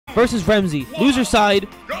versus Remzi. Loser side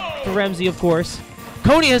for Remzi, of course.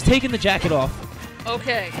 Coney has taken the jacket off.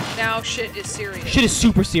 Okay, now shit is serious. Shit is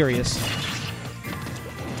super serious.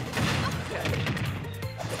 Okay.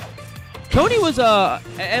 Coney was,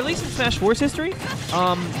 at least in Smash 4's history,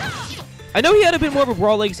 I know he had a bit more of a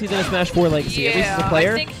Brawl legacy than a Smash 4 legacy, at least as a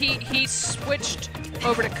player. I think he switched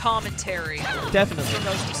over to commentary. Definitely. For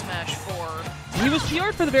most of Smash 4. He was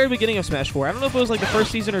PR'd for the very beginning of Smash 4. I don't know if it was like the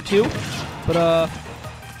first season or two, but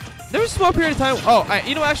there was a small period of time. Oh,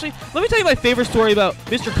 you know, actually, let me tell you my favorite story about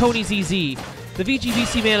Mr. Coney ZZ, the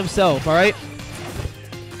VGBC man himself, all right?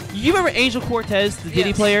 You remember Angel Cortez, the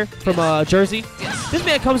Diddy player from Jersey? Yes. This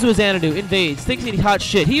man comes to his Xanadu, invades, thinks he's hot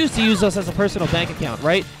shit. He used to use us as a personal bank account,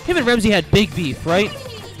 right? Him and Remzi had big beef, right?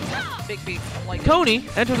 Big beef. Like Coney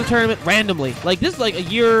enters the tournament randomly. Like, this is like a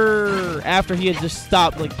year after he had just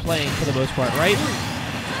stopped, like, playing for the most part, right?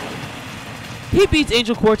 He beats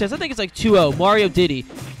Angel Cortez. I think it's like 2-0. Mario Diddy.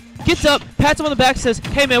 Gets up, pats him on the back, says,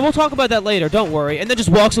 "Hey, man, we'll talk about that later. Don't worry." And then just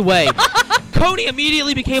walks away. Coney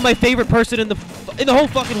immediately became my favorite person in the whole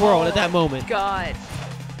fucking world at that moment. God.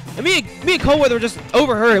 And me and Coleweather were just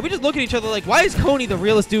overheard it. We just look at each other like, why is Coney the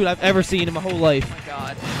realest dude I've ever seen in my whole life? Oh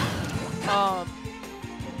my God.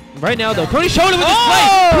 Right now, though, Coney's showing him with his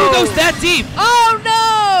play. Who goes that deep? Oh,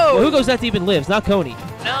 no! Well, who goes that deep and lives? Not Coney.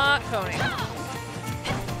 Not Coney.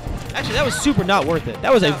 Actually, that was super not worth it.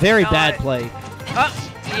 That was a very bad play.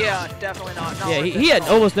 Yeah, definitely not. Yeah, he had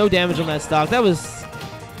almost no damage on that stock. That was...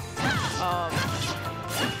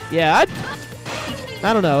 yeah,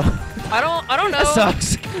 I don't know. I don't know. That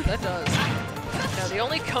sucks. That does. No, the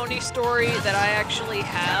only Coney story that I actually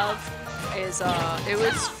have is it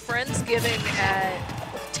was Friendsgiving at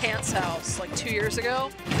Tant's house like 2 years ago.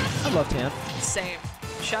 I love Tant. Same.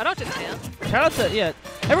 Shout out to Tant. Shout out to, yeah.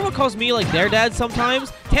 Everyone calls me like their dad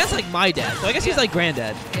sometimes. Tant's like my dad, so I guess he's like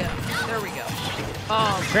granddad. Yeah, there we go.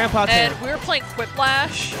 Grandpa Tant. And we were playing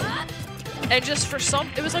Quiplash, and just for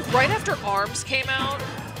it was like right after ARMS came out.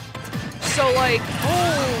 So like,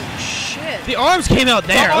 oh shit. The ARMS came out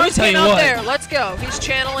there. The Let me ARMS tell came you out what. there. Let's go. He's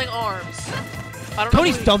channeling ARMS. I don't know.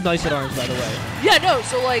 Coney's dumb nice at ARMS, by the way. Yeah, no.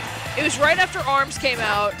 So like, it was right after ARMS came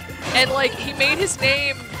out, and like he made his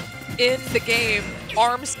name in the game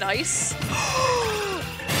ARMS Nice.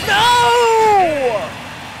 No!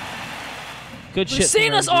 Good shit.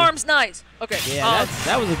 Lucina's ARMS Nice. Okay. Yeah,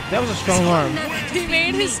 that was a strong arm. He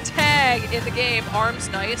made his tag in the game ARMS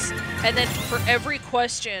Nice, and then for every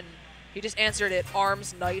question, he just answered it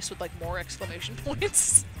ARMS Nice with like more exclamation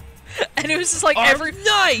points. And it was just like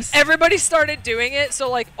everybody started doing it, so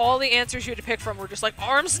like all the answers you had to pick from were just like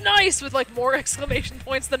ARMS Nice with like more exclamation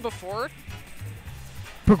points than before.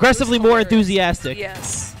 Progressively more enthusiastic.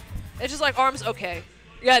 Yes. It's just like ARMS okay.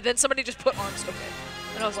 Yeah, then somebody just put ARMS okay.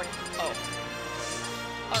 And I was like, oh.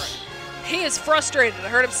 Alright. He is frustrated. I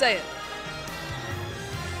heard him say it.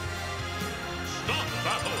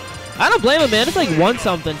 I don't blame him, man. It's like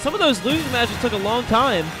 1-something. Some of those losing matches took a long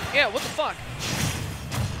time. Yeah, what the fuck?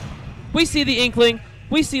 We see the Inkling.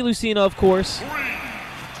 We see Lucina, of course. 3,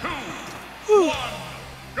 2, 1,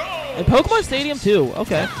 go! And Pokemon Stadium, too.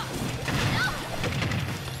 Okay.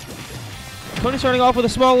 Coney starting off with a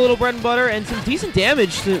small little bread and butter and some decent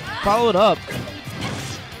damage to follow it up.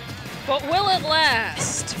 But will it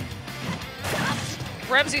last?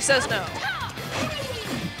 Remzi says no. I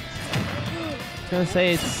was gonna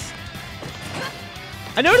say it's...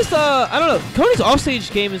 I noticed, I don't know, Coney's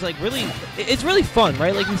offstage game is like really, it's really fun,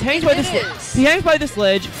 right? Like he hangs by this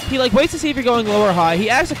ledge, he like waits to see if you're going low or high, he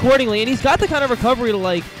acts accordingly, and he's got the kind of recovery to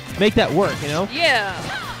like make that work, you know? Yeah.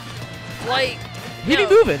 Like, he be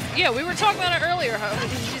moving. Yeah, we were talking about it earlier, how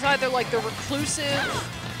he's either like the reclusive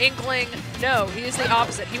Inkling. No, he is the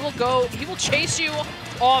opposite. He will chase you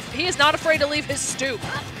off. He is not afraid to leave his stoop.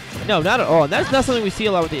 No, not at all. And that's not something we see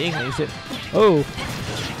a lot with the Inklings. Oh.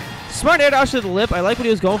 Smart air dodge to the lip. I like what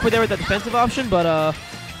he was going for there with that defensive option, but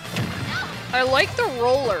I like the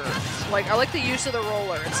roller. Like, I like the use of the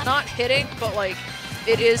roller. It's not hitting, but like,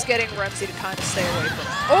 it is getting Remzi to kind of stay away from it.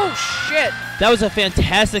 Oh, shit! That was a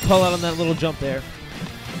fantastic call out on that little jump there.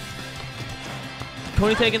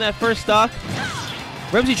 Coney taking that first stock.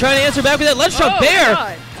 Remzi trying to answer back with that ledge jump there.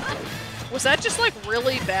 God. Was that just like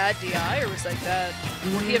really bad DI, or was like that?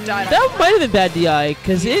 Would he have died? That might have been bad DI,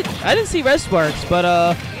 because I didn't see red sparks,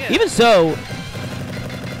 but even so,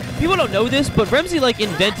 people don't know this, but Remzi like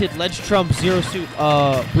invented ledge trump zero suit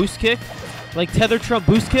boost kick, like tether trump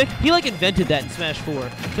boost kick. He like invented that in Smash 4. So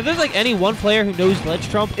if there's like any one player who knows ledge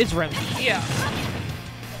trump, it's Remzi. Yeah.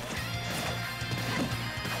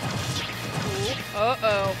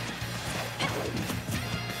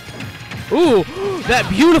 Ooh, that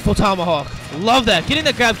beautiful tomahawk. Love that. Getting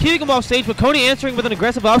that grab, keeping him off stage, but Coney answering with an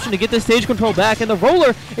aggressive option to get this stage control back. And the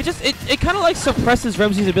roller, it kind of like suppresses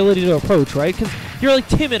Remzi's ability to approach, right? Because you're like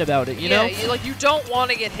timid about it, you know? Yeah, you don't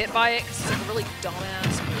want to get hit by it because it's like a really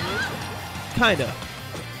dumbass move. Kinda.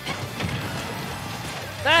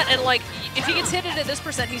 That and like, if he gets hit at this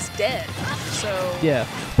percent, he's dead. So. Yeah.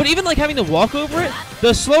 But even like having to walk over it,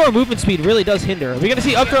 the slower movement speed really does hinder. Are we gonna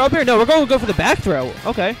see up throw up here? No, we're going to go for the back throw.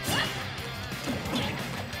 Okay.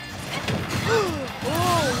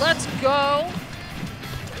 Ooh, let's go.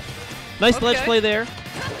 Nice ledge play there.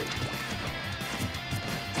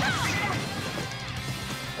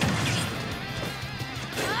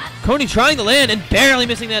 Coney trying to land and barely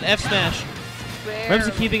missing that F smash.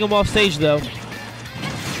 Remzi keeping him off stage though.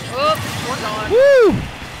 Oh, we're gone. Woo!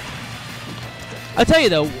 I tell you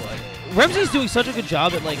though, Remzi's doing such a good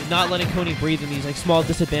job at like not letting Coney breathe in these like small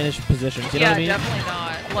disadvantaged positions. You know what I mean? Yeah, definitely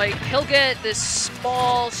not. Like he'll get this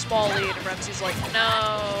small lead, and Remzi's like,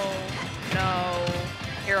 no,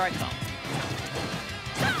 here I come.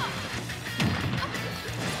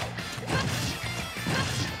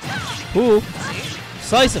 Ooh. See?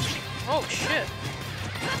 Slice him. Oh shit.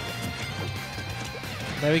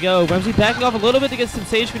 There we go. Remzi backing off a little bit to get some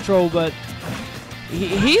stage control, but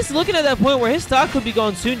he's looking at that point where his stock could be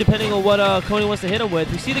gone soon, depending on what Coney wants to hit him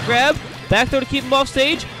with. We see the grab, back throw to keep him off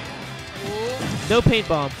stage. No paint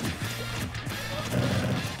bomb.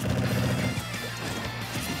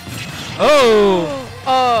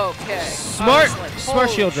 Oh. Okay. Smart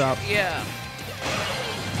shield drop. Yeah.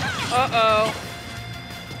 Uh-oh.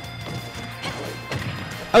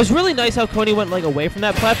 It was really nice how Coney went like away from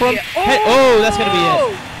that platform. Yeah. That's gonna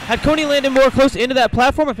be it. Had Coney landed more close into that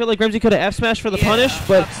platform, I feel like Remzi could have F smashed for the punish,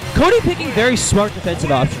 but absolutely. Coney picking very smart defensive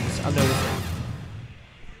options. I'm noticing.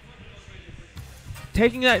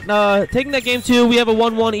 Taking that game 2, we have a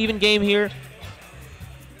 1-1 even game here.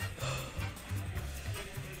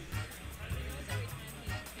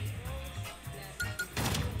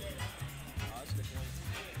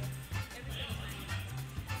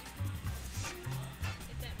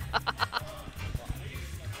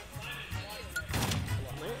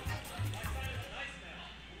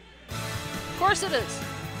 Of course it is.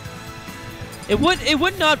 It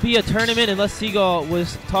would not be a tournament unless Seagull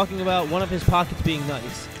was talking about one of his pockets being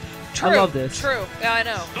nice. True. I love this. True. Yeah, I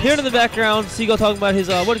know. Here in the background, Seagull talking about his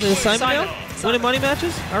what is it, assignment now? Winning money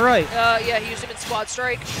matches? All right. Yeah, he used him in Squad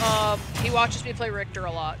Strike. He watches me play Richter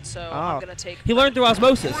a lot, so I'm gonna take. He learned through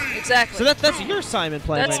osmosis. Exactly. So that's your assignment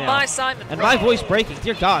plan That's right now. my assignment. And bro. my voice breaking.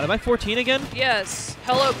 Dear God, am I 14 again? Yes.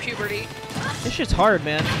 Hello, puberty. This shit's hard,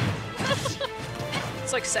 man.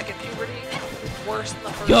 It's like second puberty. Worse than the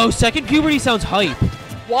first. Yo, second puberty sounds hype.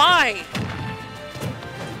 Why?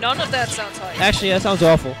 None of that sounds hype. Actually, that sounds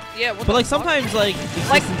awful. Yeah. What But like fuck? sometimes like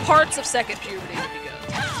parts of second puberty would be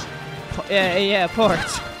good. Yeah,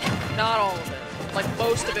 parts. Not all of it. Like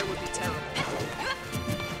most of it would be terrible.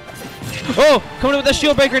 Oh, coming in with that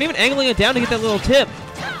shield breaker and even angling it down to get that little tip.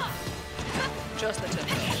 Just the tip.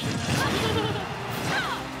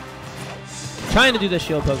 Trying to do the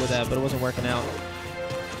shield poke with that, but it wasn't working out.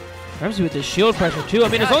 Remzi with this shield pressure too. I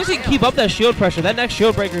mean, as long as he can keep up that shield pressure, that next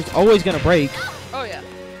shield breaker is always gonna break. Oh yeah.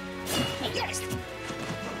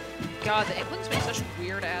 God, the Inklings make such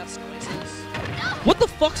weird ass noises. What the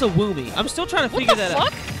fuck's a woomy? I'm still trying to figure that out.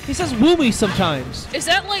 What the fuck? He says woomy sometimes. Is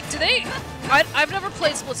that like, do they? I've never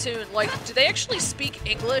played Splatoon. Like, do they actually speak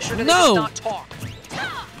English or do they just not talk?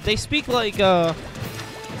 They speak like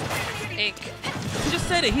Ink. He just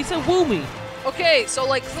said it. He said woomy. Okay, so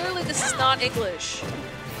like clearly this is not English.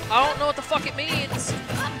 I don't know what the fuck it means,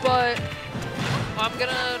 but I'm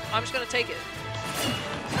just gonna take it.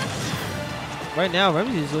 Right now,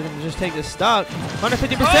 Remzi's looking to just take this stock.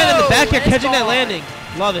 150% in the back air, catching that landing.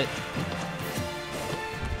 Love it.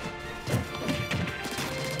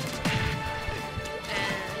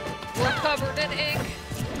 And we're covered in ink.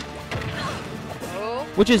 Oh.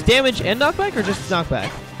 Which is damage and knockback, or just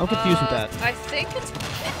knockback? I'm confused with that. I think it's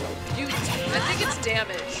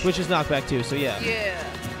damage. Which is knockback too. So yeah. Yeah.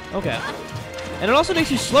 Okay. And it also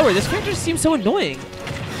makes you slower. This character just seems so annoying.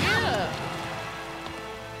 Yeah.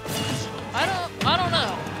 I don't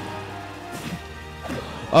know.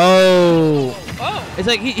 Oh. It's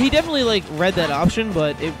like he definitely like read that option,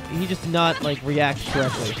 but he just did not like react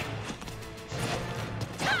correctly.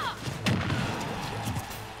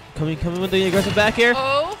 Coming with the aggressive back air.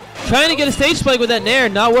 Oh. Trying to get a stage spike with that nair,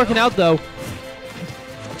 not working out though.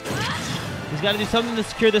 He's got to do something to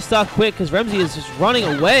secure this stock quick because Remzi is just running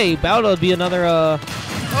away. About to be another. Oh,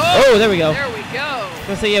 there we go. There we go. I was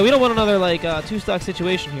gonna say, yeah, we don't want another like two-stock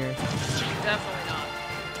situation here. Definitely not.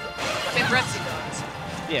 I mean, Remzi does.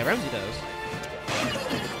 Yeah, Remzi does.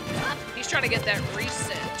 He's trying to get that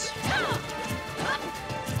reset.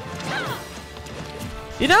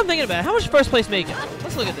 You know, I'm thinking about it. How much first place making?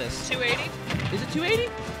 Let's look at this. 280. Is it 280?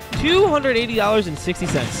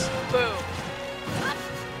 $280.60. Boom.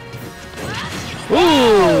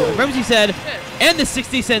 Ooh! Remzi said, Good. and the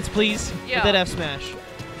 60 cents, please. Yeah. With that F smash.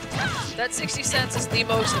 That 60 cents is the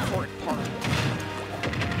most important part.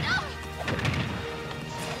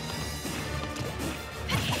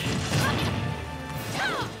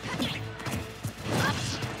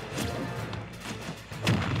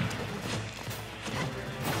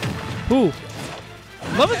 Ooh.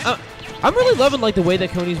 I'm really loving like the way that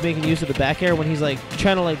Coney's making use of the back air when he's like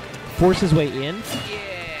trying to like force his way in.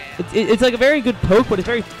 Yeah. It's like a very good poke, but it's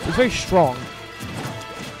very strong.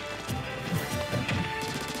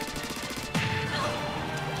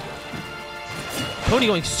 Coney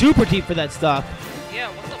going super deep for that stock. Yeah,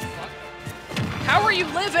 what the fuck? How are you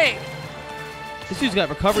living? This dude's got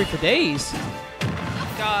recovery for days.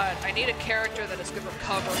 God, I need a character that has good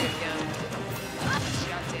recovery again. God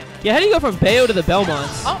damn it. Yeah, how do you go from Bayo to the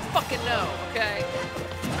Belmonts? I don't fucking know, okay?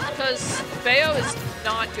 Because Bayo is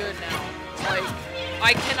not good now. Like,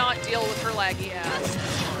 I cannot deal with her laggy ass.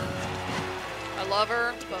 I love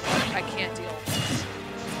her, but like, I can't deal.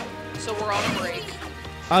 So we're on a break.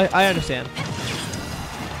 I understand.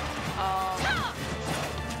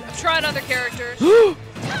 I'm trying other characters.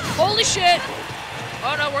 Holy shit!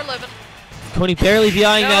 Oh no, we're living. Coney barely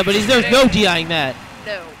DIing that, but there's no DIing that.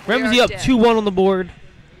 No. we Remzi are up dead. 2-1 on the board.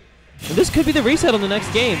 And this could be the reset on the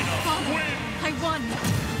next game. I won.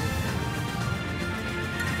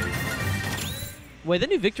 Wait, the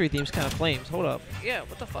new victory theme's kind of flames. Hold up. Yeah,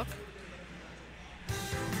 what the fuck?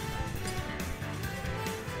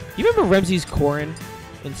 You remember Remzi's Corrin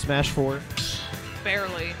in Smash 4?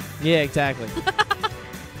 Barely. Yeah, exactly.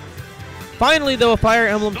 Finally, though, a Fire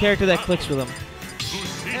Emblem character that clicks with him.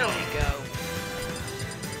 There we go.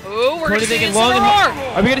 Ooh, we're gonna see thinking long and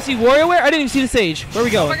Incineroar! Are we gonna see WarioWare? I didn't even see the stage. Where are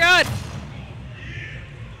we Oh going? my god!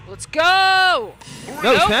 Let's go! No,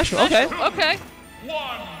 Nope, Smash. Okay. Okay.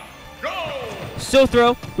 1, go! Still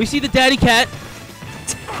throw. We see the Daddy Cat.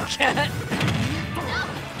 Cat.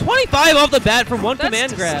 25 off the bat from one That's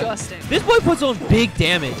command grab. disgusting. This boy puts on big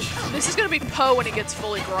damage. This is gonna be Poe when he gets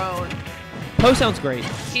fully grown. Poe sounds great.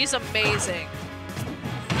 He's amazing.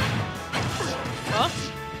 Huh?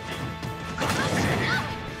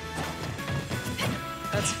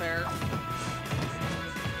 That's fair.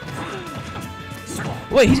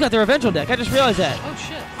 Wait, he's got the Revenge on deck. I just realized that. Oh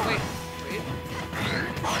shit. Wait.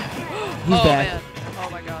 He's oh back. man. Oh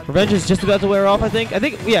my god. Revenge is just about to wear off, I think.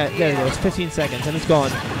 Yeah, there it goes. 15 seconds, and it's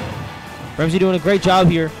gone. Remzi doing a great job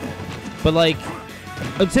here. But, like,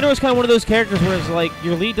 Incineroar is kind of one of those characters where it's like,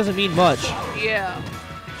 your lead doesn't mean much. Yeah.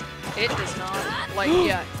 It does not. Like,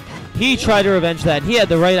 yeah. He tried to revenge that. He had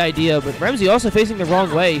the right idea, but Remzi also facing the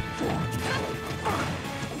wrong way.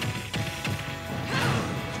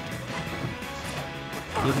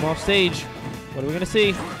 Keep him off stage. What are we going to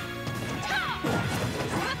see?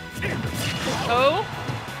 Oh.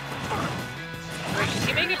 Wait, can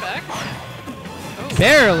he make it back? Oh.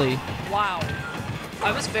 Barely. Wow.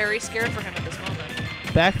 I was very scared for him at this moment.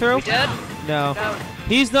 Back throw? We dead? No. No.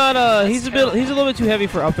 He's not, he's a little bit too heavy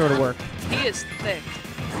for up throw to work. He is thick.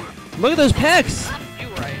 Look at those pecs. You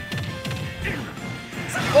right.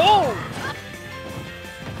 Oh!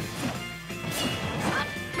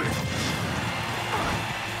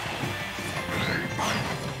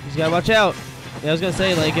 He's got to watch out. Yeah, I was going to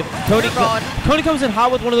say, like, if Coney comes in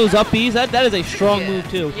hot with one of those up Bs, that is a strong move,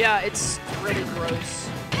 too. Yeah, it's really gross.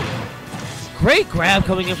 Great grab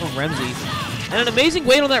coming in from Remzi. And an amazing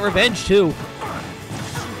weight on that revenge, too.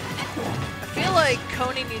 I feel like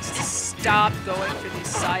Coney needs to stop going for these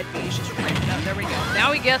side Bs. Just right now. There we go.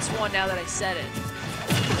 Now he gets one now that I said it.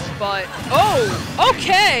 But, oh,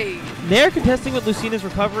 okay. Nair contesting with Lucina's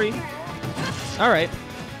recovery. All right.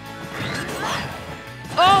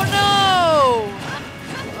 Oh, no.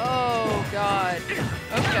 Oh, God.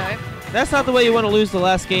 Okay. That's not the way you want to lose the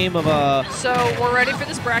last game of So, we're ready for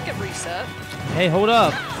this bracket reset. Hey, hold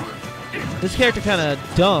up. This character kind of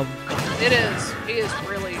dumb. It is. He is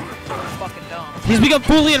really fucking dumb. He's become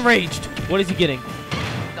fully enraged. What is he getting?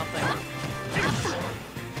 Nothing.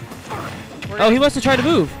 Oh, he must have tried to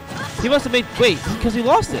move. He must have made... Wait, because he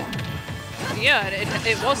lost it. Yeah,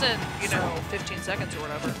 it wasn't, 15 seconds or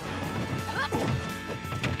whatever.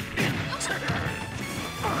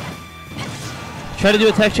 Tried to do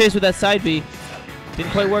a tech chase with that side B.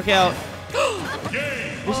 Didn't quite work out.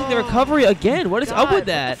 Missing the recovery again. What is up with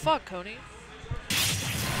that? What the fuck, Coney?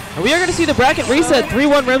 And we are going to see the bracket reset.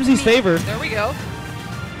 3-1 Remzi's favor. There we go.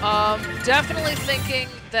 Definitely thinking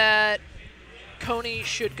that Coney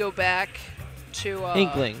should go back to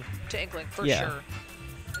Inkling. To Inkling for Yeah.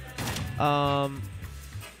 sure.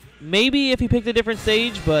 Maybe if he picked a different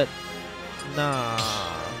stage, but nah.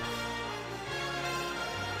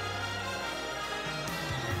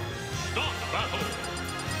 Stop battle.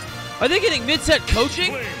 Are they getting mid-set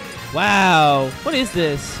coaching? Wow. What is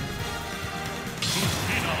this?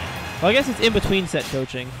 Well, I guess it's in between set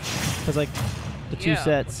coaching, because like the two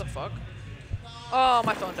sets. What the fuck? Oh,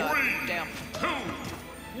 my phone died. 3, Damn. 2,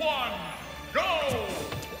 1, go!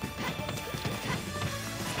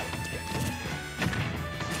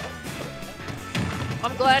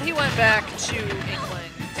 I'm glad he went back to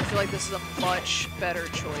Inkling. I feel like this is a much better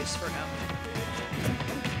choice for him.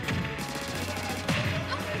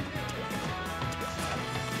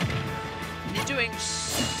 He's doing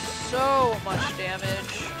so much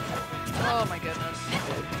damage. Oh my goodness.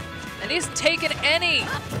 And he's taken any.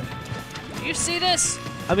 Do you see this?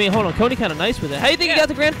 I mean, hold on. Coney kind of nice with it. How do you think he Yeah. got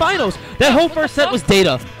the grand finals? That whole What first the set fuck? was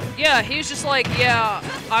data. Yeah, he was just like, yeah,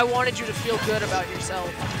 I wanted you to feel good about yourself.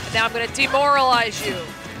 And now I'm going to demoralize you.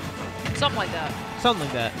 Something like that. Something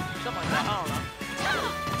like that. Something like that. I don't know.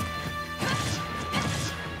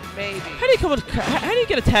 Maybe. How do you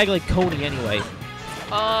get a tag like Coney anyway?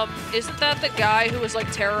 Isn't that the guy who was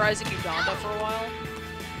like terrorizing Uganda for a while?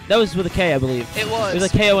 That was with a K, I believe. It was. It was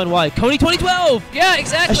like K-O-N-Y. Coney 2012! Yeah,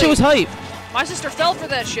 exactly. That shit was hype. My sister fell for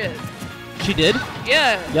that shit. She did?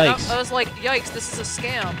 Yeah. Yikes. I was like, yikes, this is a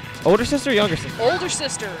scam. Older sister or younger sister? Older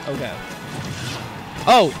sister. Okay.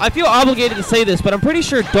 Oh, I feel obligated to say this, but I'm pretty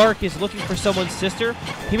sure Dark is looking for someone's sister.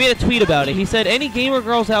 He made a tweet about it. He said, any gamer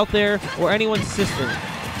girls out there or anyone's sister.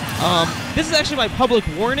 This is actually my public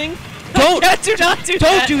warning. Don't Yeah, do not do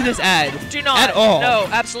that. Don't do this ad. Do not. At all. No,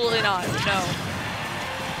 absolutely not. No.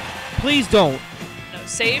 Please don't. No,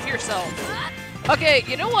 save yourself. Okay,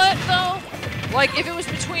 you know what, though? Like, if it was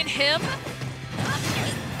between him...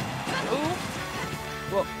 Ooh.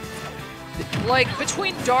 Well, Like,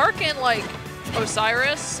 between Dark and, like,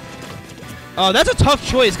 Osiris... oh, that's a tough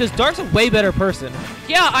choice, because Dark's a way better person.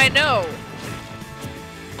 Yeah, I know.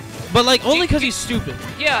 But, like, only because he's stupid.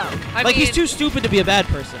 Yeah, I Like, mean... he's too stupid to be a bad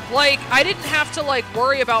person. Like, I didn't have to, like,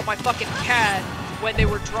 worry about my fucking cat when they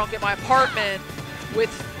were drunk at my apartment with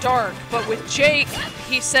Dark. But with Jake,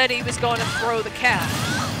 he said he was going to throw the cat.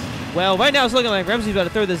 Well, right now it's looking like Remzi's about to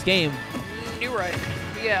throw this game. You're right.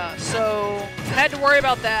 Yeah, so I had to worry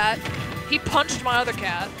about that. He punched my other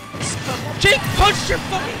cat. So Jake punched your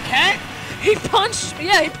fucking cat? he punched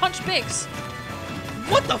Binks.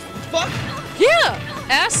 What the fuck? Yeah.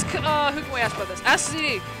 Ask, who can we ask about this? Ask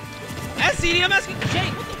CD. Ask CD, I'm asking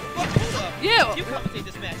Jake. What the fuck? Hold up. Yeah. You commentate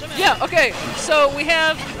this match. I'm Yeah, okay. So we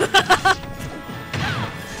have...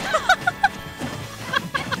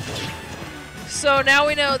 So now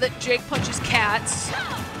we know that Jake punches cats.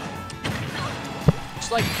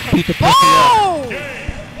 Just like... Beat the pussy Oh!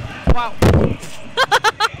 Wow.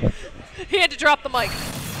 He had to drop the mic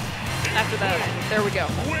after that. There we go.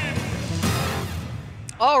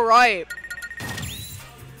 All right.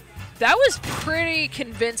 That was pretty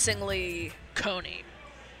convincingly Coney.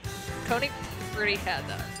 Coney pretty had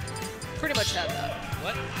that. Pretty much had that.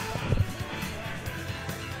 What?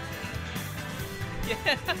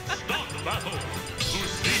 Stop battle.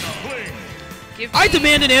 Lucina Fling. Give I me-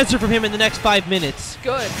 demand an answer from him in the next 5 minutes.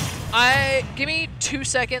 Good. Give me 2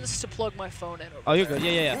 seconds to plug my phone in. Over Oh, you're there. good.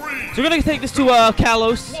 Yeah. So we're gonna take this to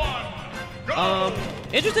Kalos. 1, go!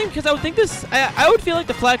 Interesting because I would think this. I would feel like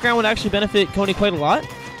the flat ground would actually benefit Coney quite a lot.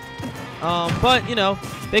 But you know,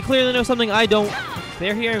 they clearly know something I don't.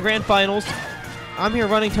 They're here in grand finals. I'm here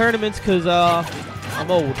running tournaments because I'm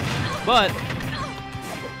old. But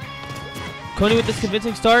Coney with this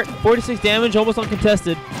convincing start, 46 damage, almost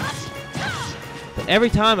uncontested. But every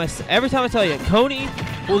time I tell you, Coney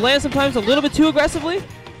will land sometimes a little bit too aggressively,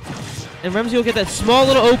 and Remzi will get that small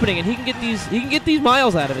little opening, and he can get these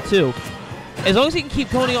miles out of it too. As long as he can keep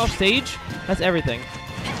Coney off stage, that's everything.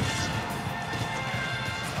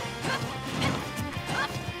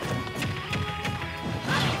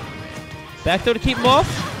 Back throw to keep him off.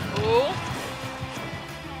 Ooh.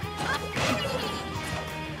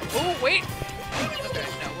 Ooh, wait. Okay,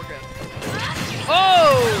 no, we're good.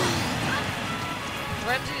 Oh!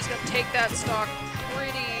 Remzi's gonna take that stock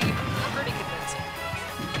pretty convincing.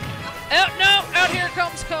 Out here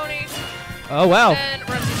comes Coney. Oh, wow. And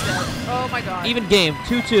Remzi's dead. Oh my god. Even game,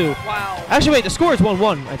 2-2. Wow. Actually, wait, the score is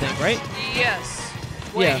 1-1, I think, right? Yes.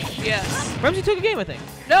 Wait, Yeah. yes. Remzi took a game, I think.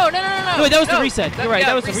 No. No, wait, that was the No, reset. You're right, yeah,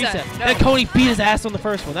 that was the reset. No. And Coney beat his ass on the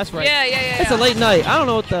first one, that's right. Yeah. It's a late night. I don't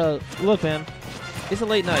know what the... Look, man. It's a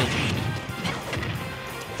late night.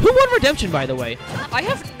 Who won Redemption, by the way? I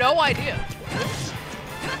have no idea.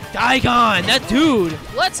 Daigon, that dude.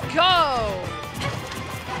 Let's go.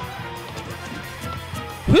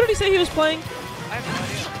 Who did he say he was playing? I have no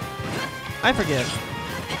idea. I forget.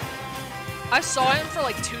 I saw him for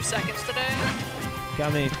like 2 seconds today.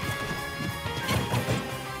 Got me.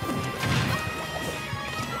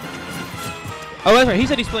 Oh, that's right. He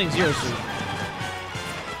said he's playing Zero Suit.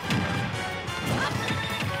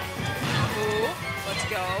 Ooh, let's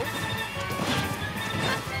go.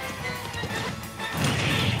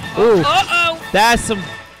 Ooh. Uh-oh! That's some...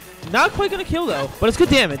 Not quite going to kill, though. But it's good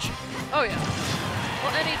damage. Oh, yeah.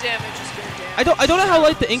 Well, any damage is good damage. I don't know how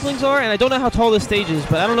light the Inklings are, and I don't know how tall this stage is,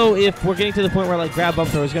 but I don't know if we're getting to the point where, like, grab up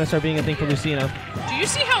throw is going to start being a thing for Lucina. Do you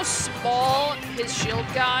see how small his shield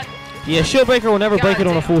got? Yeah, Shield Breaker will never break it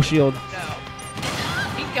on a full shield. No.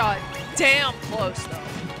 He got damn close, though.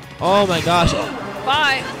 Oh, my gosh.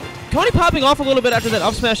 Bye. Coney popping off a little bit after that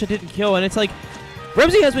up smash that didn't kill, and it's like,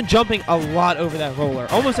 Remzi has been jumping a lot over that roller,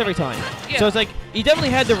 almost every time. Yeah. So it's like, he definitely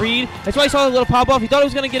had the read. That's why he saw the little pop off. He thought he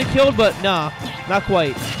was going to get it killed, but nah, not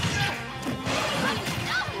quite.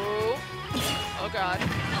 Ooh. Oh, God.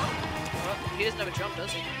 Oh, he doesn't have a jump,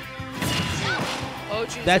 does he? Oh,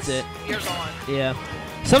 Jesus. That's it. You're gone. Yeah.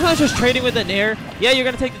 Sometimes just trading with the Nair, yeah, you're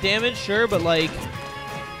going to take the damage, sure, but like,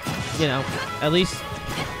 you know, at least...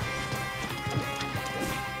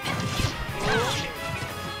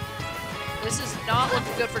 This is not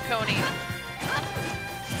looking good for Coney.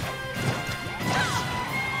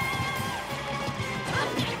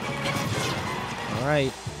 All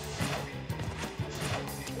right.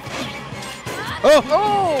 Oh!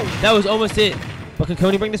 Oh! That was almost it. But can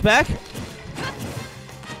Coney bring this back?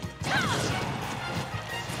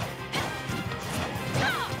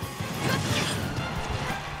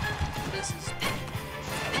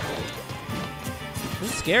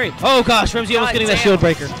 This is scary. Oh gosh, Remzi almost getting that shield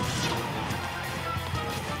breaker.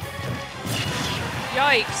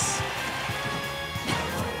 Yikes.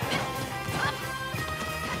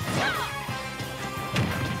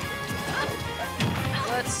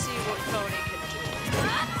 Let's see what Coney can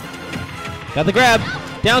do. Got the grab.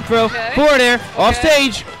 Down throw. Okay. Forward air. Off Okay.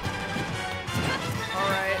 stage.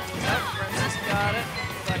 Alright. Yep, Remzi's got it.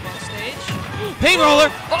 Back on stage. Pain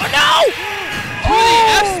roller. Oh no! To the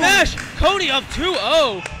F smash. Coney up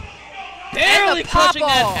 2-0. Barely clutching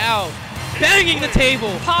that pop-off. out. Banging the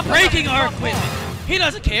table. Pop-off. Breaking our Pop-off. equipment. He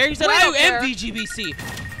doesn't care. He said, We I don't do care. MVGBC.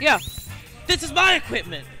 Yeah. This is my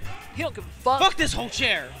equipment. He don't give a fuck. Fuck this whole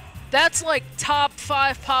chair. That's like top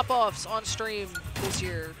 5 pop-offs on stream this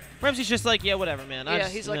year. Remzi's just like, yeah, whatever, man. I Yeah,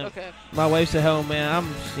 just, he's you like, know, okay. My wife's at home, man. I'm,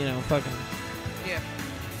 you know, fucking. Yeah.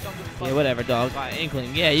 Don't give a fuck. Yeah, whatever, dog. Bye,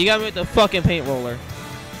 Inkling. Yeah, you got me with the fucking paint roller.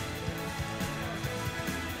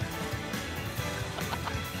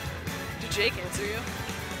 Did Jake answer you?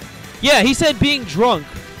 Yeah, he said being drunk.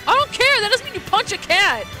 I don't care. That doesn't mean you punch a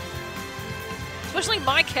cat. Especially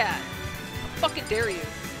my cat. How fucking dare you?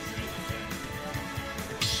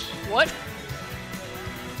 What?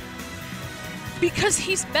 Because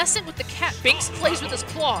he's messing with the cat. Binks plays with his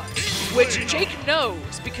claws, which Jake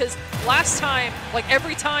knows because last time, like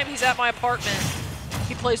every time he's at my apartment,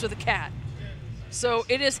 he plays with a cat. So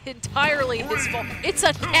it is entirely his fault. It's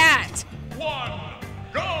a cat. One,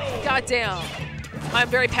 go! Goddamn. I'm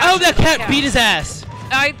very Oh, passionate that about cat cats. beat his ass.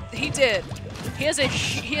 He did. He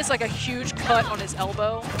has like a huge cut on his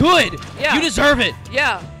elbow. Good. Yeah. You deserve it.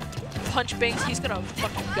 Yeah. Punch Binks, he's gonna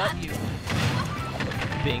fucking gut you.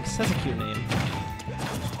 Binks, that's a cute name.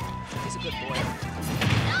 He's a good boy.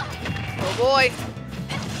 Oh boy.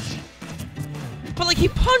 But like he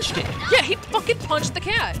punched it. Yeah, he fucking punched the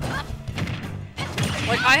cat.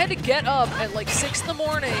 Like I had to get up at like 6 in the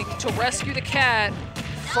morning to rescue the cat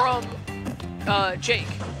from Jake.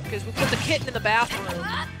 Because we put the kitten in the bathroom,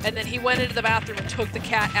 and then he went into the bathroom and took the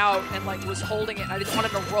cat out and like was holding it. And I didn't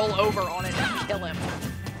want him to roll over on it and kill him.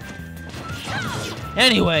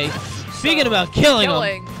 Anyway, speaking about killing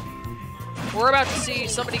him. We're about to see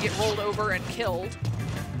somebody get rolled over and killed.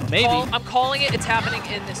 Maybe. I'm calling it. It's happening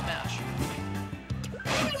in this match.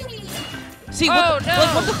 See, Oh, what, no.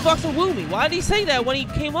 like, what the fuck's a Woomy? Why did he say that when he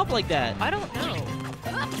came up like that? I don't know.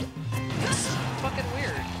 It's fucking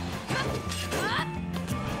weird.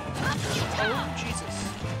 Oh, Jesus.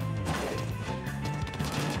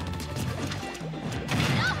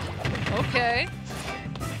 Okay.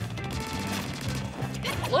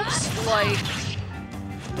 Looks like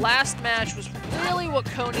last match was really what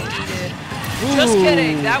Coney needed. Just Ooh.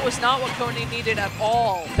 kidding. That was not what Coney needed at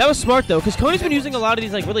all. That was smart though, because Coney's been using a lot of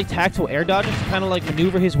these like really tactful air dodges to kind of like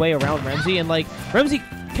maneuver his way around Remzi, and like Remzi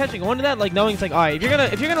catching on to that, like knowing it's like, all right, if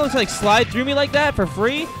you're gonna like slide through me like that for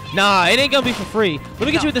free, nah, it ain't gonna be for free. Let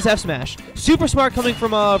me get you with this F smash. Super smart coming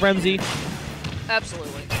from Remzi.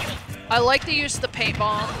 Absolutely. I like the use of the paint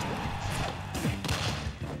bomb.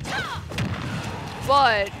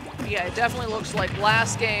 But, yeah, it definitely looks like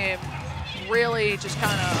last game really just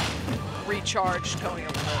kind of recharged Coney a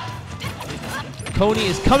little bit. Coney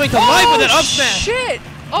is coming to life with an up smash. Shit!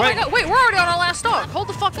 Oh my god, wait, we're already on our last stock. Hold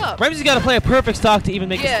the fuck up. Remzi's got to play a perfect stock to even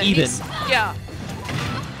make this even. Yeah.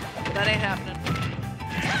 That ain't happening.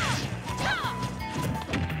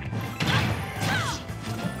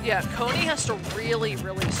 Yeah, Coney has to really,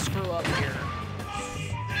 really screw up here.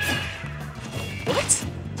 What?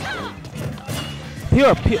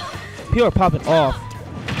 Pure popping off.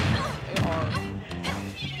 They are.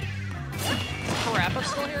 Parappa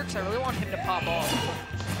still here? Because I really want him to pop off.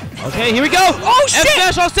 Okay, here we go. Oh, shit!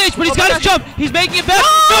 F-smash on stage, but he's got his jump. He's making it back.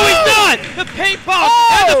 Oh! No, he's not. The paint bomb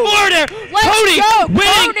and the forward air. Coney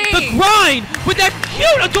winning the grind with that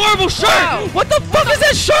cute, adorable shirt. Wow. What the fuck is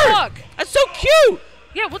that shirt? Fuck? That's so cute.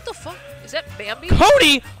 Yeah, what the fuck? Is that Bambi?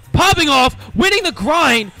 Coney popping off, winning the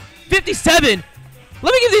grind. 57.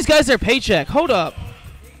 Let me give these guys their paycheck. Hold up.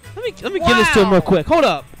 Let me give this to them real quick. Hold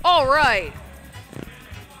up. All right.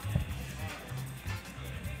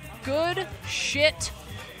 Good shit,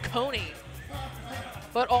 Coney.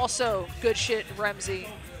 But also good shit, Remzi.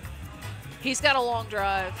 He's got a long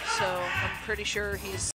drive, so I'm pretty sure he's